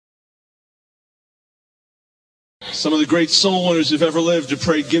Some of the great soul winners who've ever lived have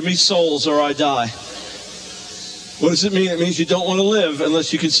prayed, give me souls or I die. What does it mean? It means you don't want to live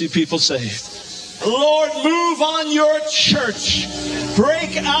unless you can see people saved. Lord, move on your church.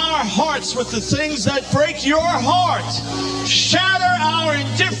 Break our hearts with the things that break your heart. Shatter our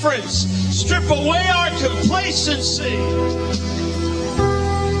indifference. Strip away our complacency.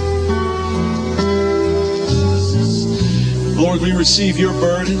 Lord, we receive your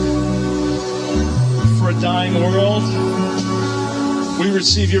burden for a dying world. We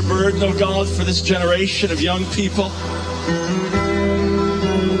receive your burden, oh God, for this generation of young people.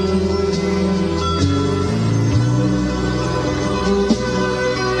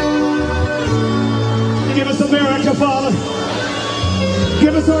 Give us America, Father.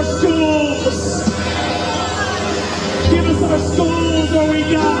 Give us our schools. Give us our schools where we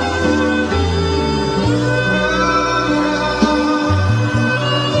got.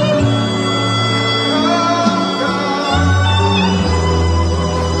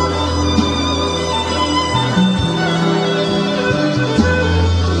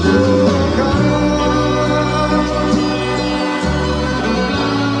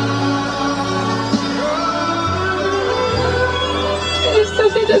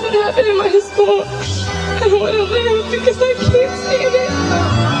 It doesn't happen in my school. I don't want to live because I can't stand it.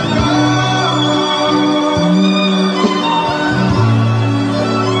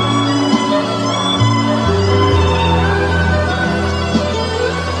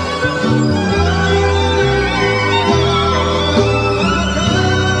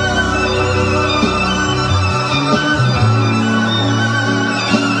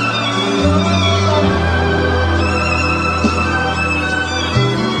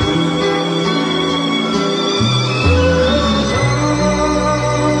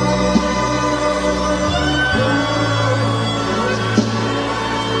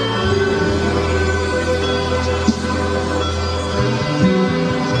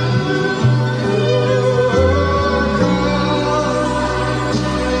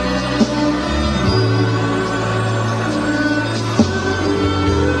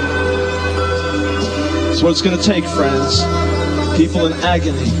 What it's going to take, friends. People in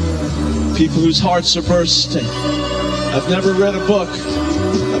agony. People whose hearts are bursting. I've never read a book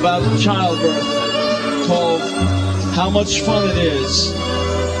about childbirth called How Much Fun It Is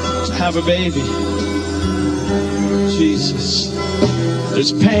to Have a Baby. Jesus.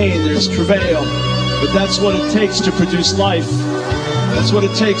 There's pain, there's travail, but that's what it takes to produce life. That's what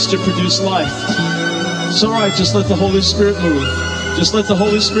it takes to produce life. It's all right, just let the Holy Spirit move. Just let the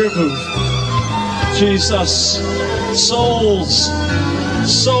Holy Spirit move. Jesus, souls,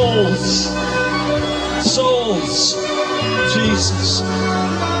 souls, souls, Jesus,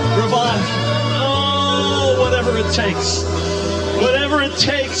 revive, oh, whatever it takes,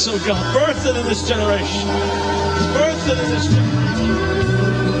 oh God, birth it in this generation, birth it in this generation.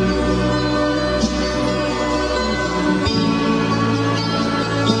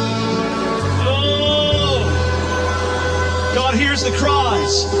 Oh, God hears the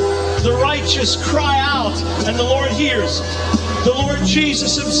cries. The righteous cry out, and the Lord hears. The Lord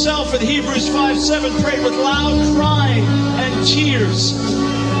Jesus himself in Hebrews 5:7 prayed with loud crying and tears.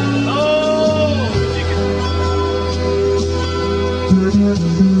 Oh,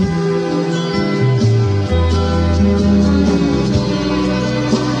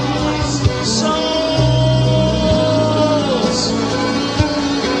 souls.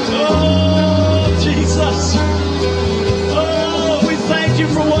 Oh, Jesus. Thank you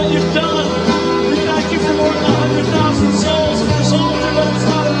for what you've done. We thank you for more than 100,000 souls for this altar, but it's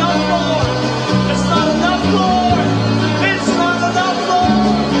not enough, Lord. It's not enough, Lord. It's not enough,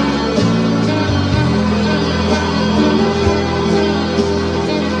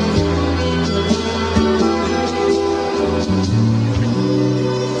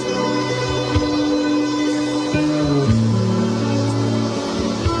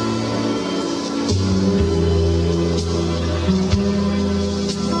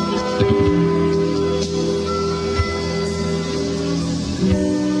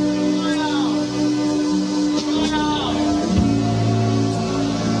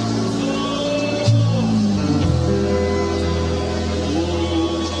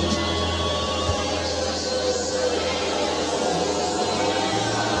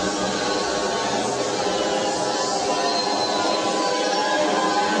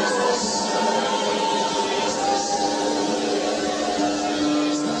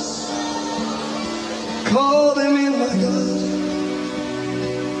 Call them in, my God.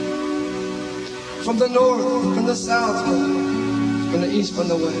 From the north, from the south, from the east, from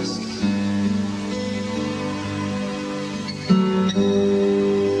the west.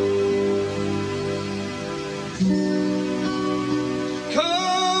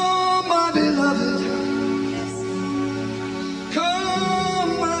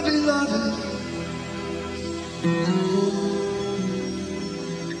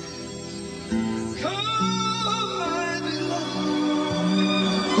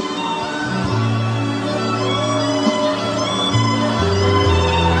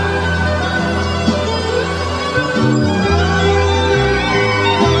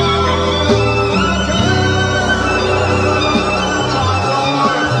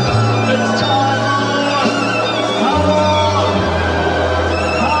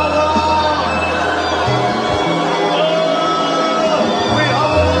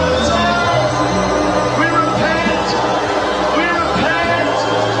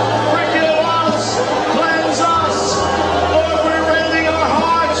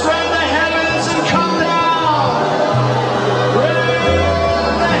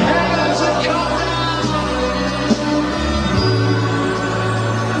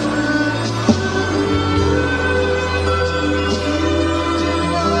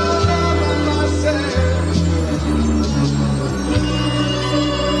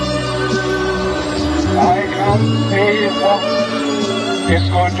 cannot say what is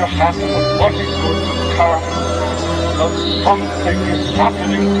going to happen, what is going to occur, but something is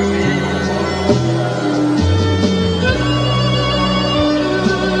happening to me.